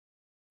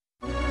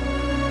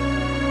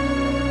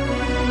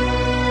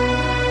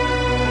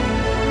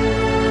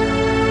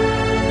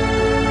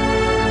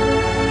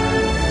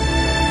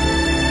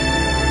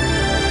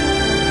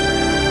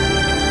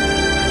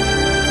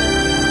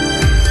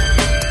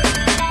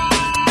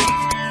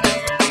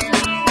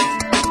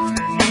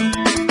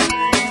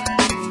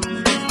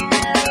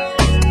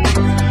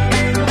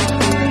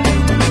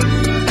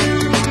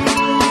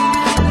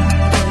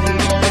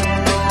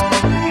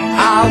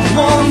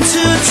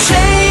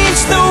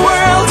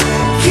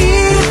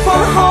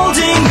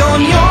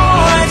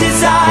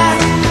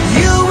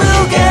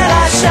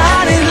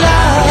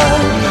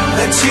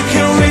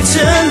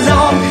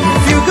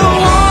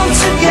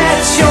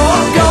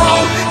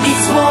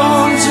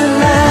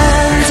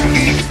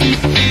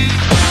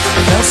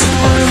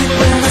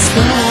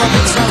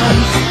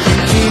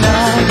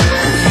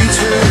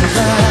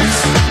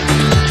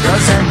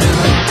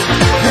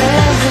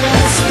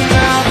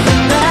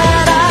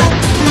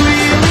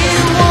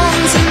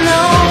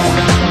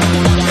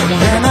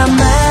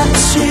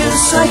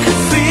wish I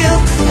could feel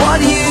what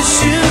you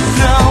should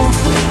know.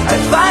 I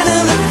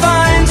finally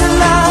find a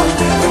love,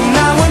 and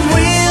now I'm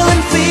real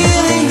and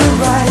feeling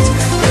alright,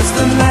 'cause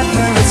the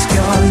nightmare is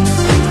gone.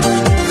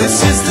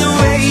 This is the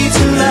way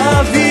to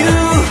love you.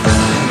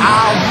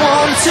 I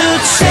want to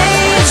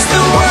change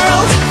the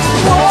world,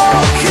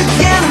 walk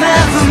again,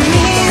 never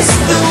miss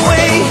the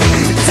way.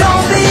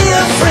 Don't be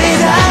afraid,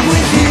 I'm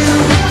with you,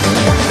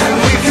 and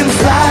we can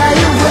fly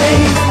away.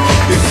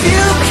 If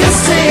you can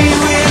stay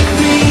with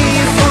me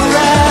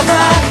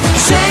forever,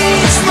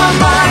 change my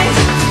mind,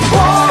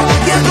 won't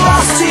get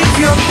lost if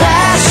your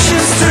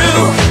passion's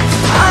true.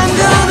 I'm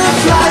gonna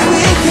fly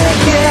with you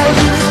again,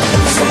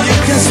 so you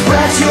can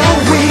spread your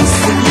wings,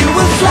 and you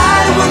will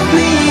fly with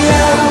me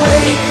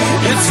away.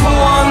 It's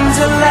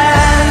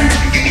Wonderland.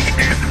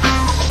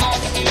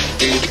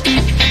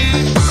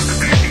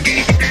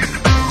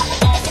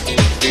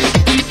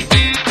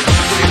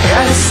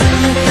 Gotta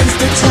swim against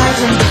the tide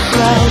and the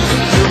flood,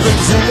 till the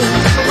day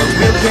when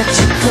we'll get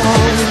you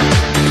going.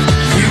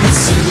 You will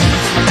see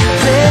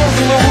that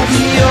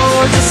your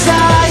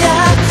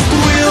desire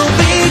will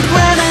be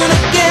granted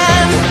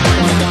again.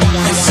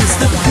 This is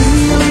the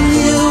feeling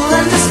you'll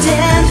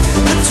understand.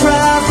 The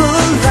trouble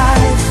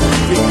life,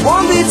 it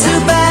won't be too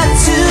bad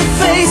to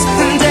face,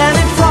 and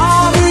any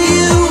problem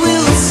you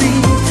will see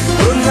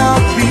will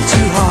not be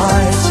too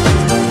hard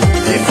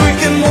if we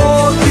can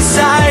walk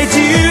beside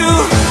you.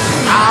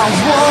 I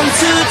want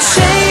to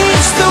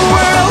change the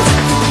world,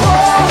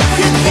 walk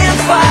again,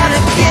 fight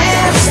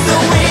against the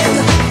wind.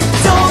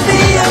 Don't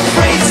be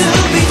afraid to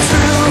be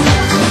true,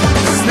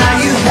 'cause now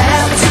you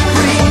have to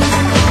bring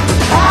the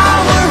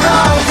power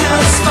of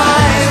your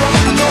smile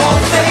on your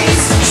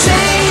face.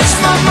 Change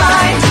my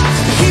mind,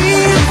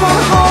 keep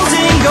on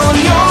holding on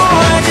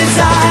your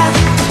desire.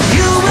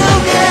 You will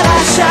get a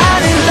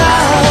shining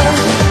love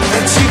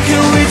that you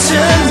can reach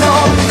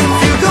alone. If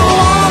you go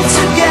on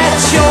to get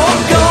your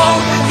goal,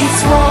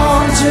 it's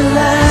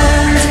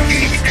Wonderland.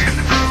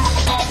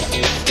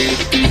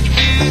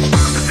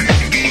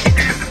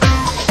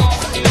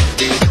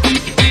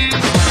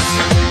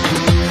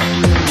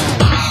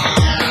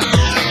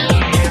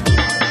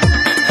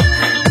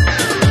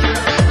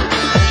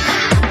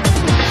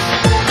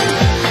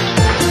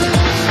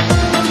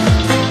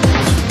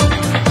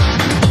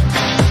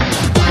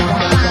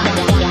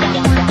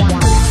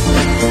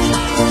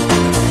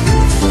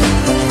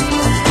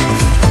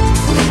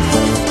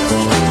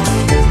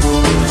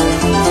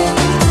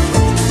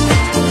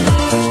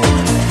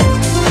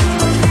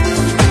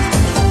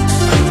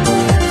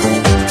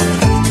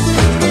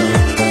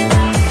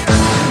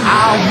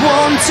 I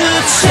want to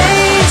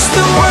change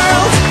the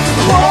world,